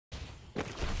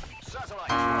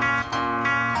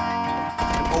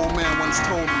always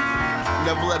told me,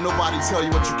 never let nobody tell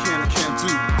you what you can and can't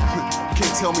do. You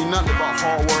can't tell me nothing about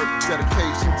hard work,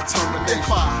 dedication, determination.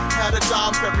 If I had a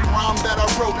dime for every rhyme that I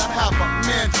wrote, I'd have a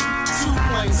mansion, 2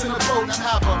 planes in a boat. I'd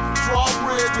have a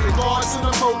drawbridge with gardens in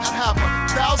a moat. I'd have a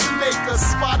 1,000 acres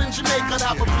spot in Jamaica. I'd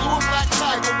have a blue and black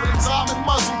tiger with a diamond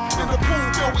muzzle. In a pool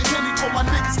filled with Henny for my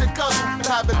niggas that guzzle. I'd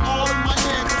have it all in my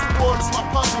hand cause the world is my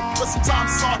puzzle. But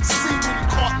sometimes it's hard to see when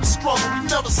you're caught in the struggle.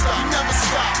 We never stop, we never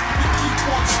stop. We keep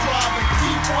on striving,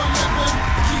 keep on living,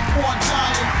 keep on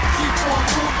dying, keep on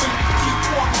moving, keep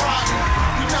on riding.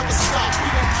 We never stop, we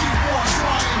gon' keep on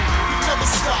trying. We never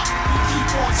stop, we keep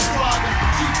on striving,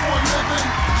 keep on living,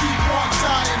 keep on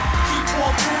dying, keep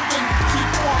on moving,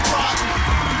 keep on riding.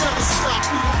 We never stop,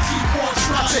 we gon' keep on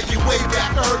trying. I take it way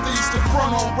back, I heard they used to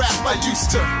front on rap. I used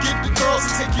to get the girls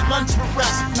and take your lunch with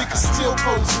raps. Niggas still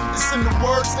posing, it's in the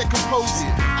words they compose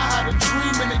it. I had a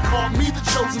dream and they called me the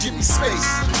chosen. Give me space,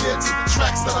 yeah, to the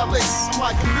tracks that I lace. I'm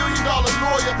like $1 million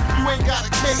lawyer, you ain't got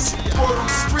a case. Word on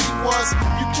the street was,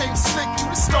 you came slick, you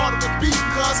the start of the beat,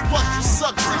 cuz plus you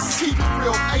suck, just keep it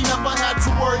real. Ain't never had to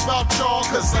worry about y'all,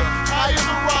 cause the higher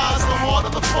the rise, the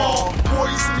harder the fall.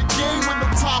 Warriors in the game with no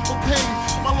time for pain.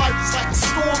 My life is like a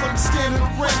storm when I'm standing in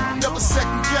the rain. Never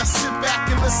second guess, sit back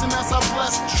and listen as I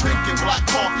bless. Drinking black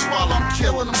coffee while I'm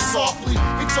killing them softly.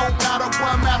 It don't matter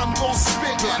where I'm at, I'm gon'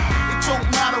 spit, man. It don't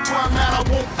matter where I'm at, I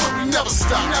won't quit. We never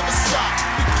stop, never stop.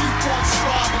 We keep on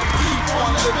striving, keep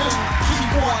on living,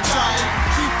 keep on dying,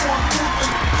 keep on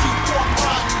moving, keep on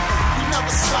riding. We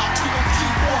never stop, we gon'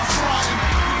 keep on trying.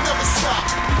 We never stop,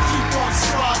 we keep on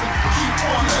striving, keep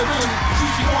on living,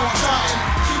 keep on dying,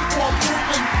 keep on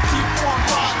moving, keep on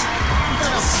riding. We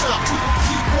never stop, we gon'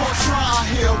 keep on trying. I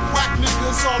hear whack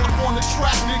niggas all up on the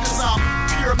track, niggas. I'm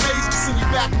pure amazement, see you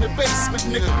back in the basement,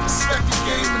 nigga. Respect the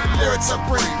game and the lyrics I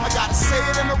bring. I gotta say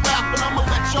it in a rap, but I'ma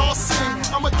let y'all sing.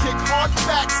 I'ma kick hard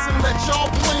facts and let y'all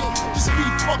bling. Just be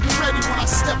fucking ready when I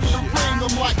step in the ring.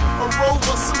 I'm like a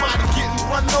rover, somebody getting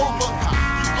run over.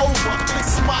 You over, think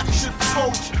somebody should've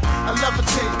told you. I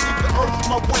levitate, leave the earth with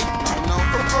my weight.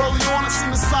 From early on, I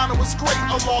seen the sign it was great.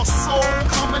 A lost soul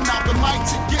coming out the night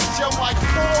to get you. Like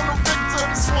falling a victim,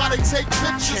 that's why they take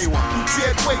pictures. You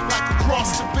dead weight like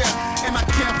across the bear. And I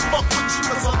can't fuck with you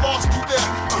cause I lost you there.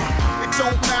 It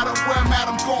don't matter where I'm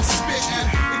at, I'm gon' spit. And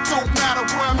it don't matter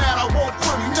where I'm at, I won't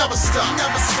quit. We never stop,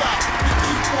 never stop. We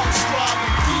keep on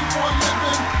striving, keep on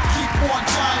living, keep on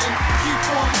dying, keep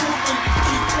on moving,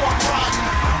 keep on riding.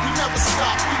 We never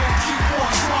stop, we gon' keep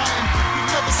on trying. We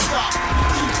never stop, we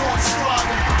keep on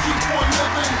striving, keep on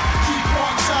living, keep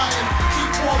on dying,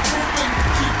 keep on moving,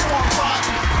 keep on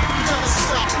riding. We never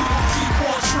stop, we gon' keep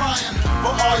on trying.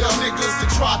 For all y'all niggas that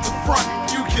tried to front,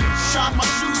 you can shine my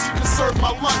shoes, you can serve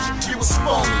my lunch. You was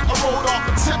phony, I rolled off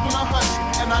a tip and a hunch.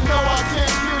 And I know I can't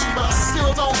hear you, but I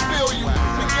still don't feel you.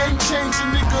 The game changing,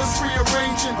 niggas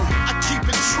rearranging. I keep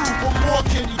it true, what more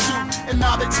can you do? And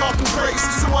now they talking crazy,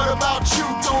 so what about you?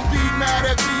 Don't be mad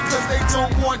at me, cause they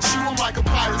don't want you. I'm like a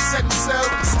pirate setting sail,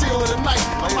 steal of the night.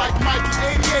 I'm like Mike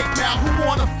in 88 now, who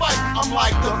wanna fight? I'm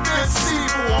like the fifth seed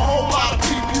for a whole lot of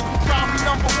people. You can crown me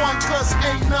 #1, cause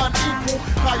ain't none equal.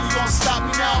 How you gonna stop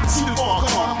me now? I'm too far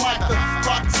gone. I'm like the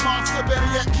Rock's monster,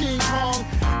 better yet King Kong.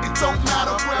 It don't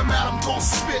matter where I'm at, I'm gon'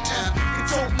 spit, and it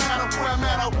don't